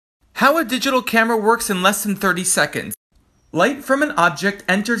How a digital camera works in less than 30 seconds. Light from an object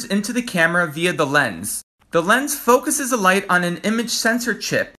enters into the camera via the lens. The lens focuses the light on an image sensor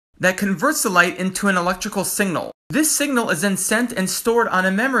chip that converts the light into an electrical signal. This signal is then sent and stored on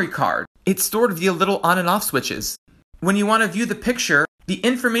a memory card. It's stored via little on and off switches. When you want to view the picture, the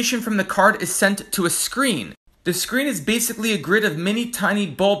information from the card is sent to a screen. The screen is basically a grid of many tiny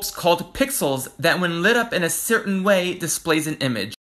bulbs called pixels that when lit up in a certain way displays an image.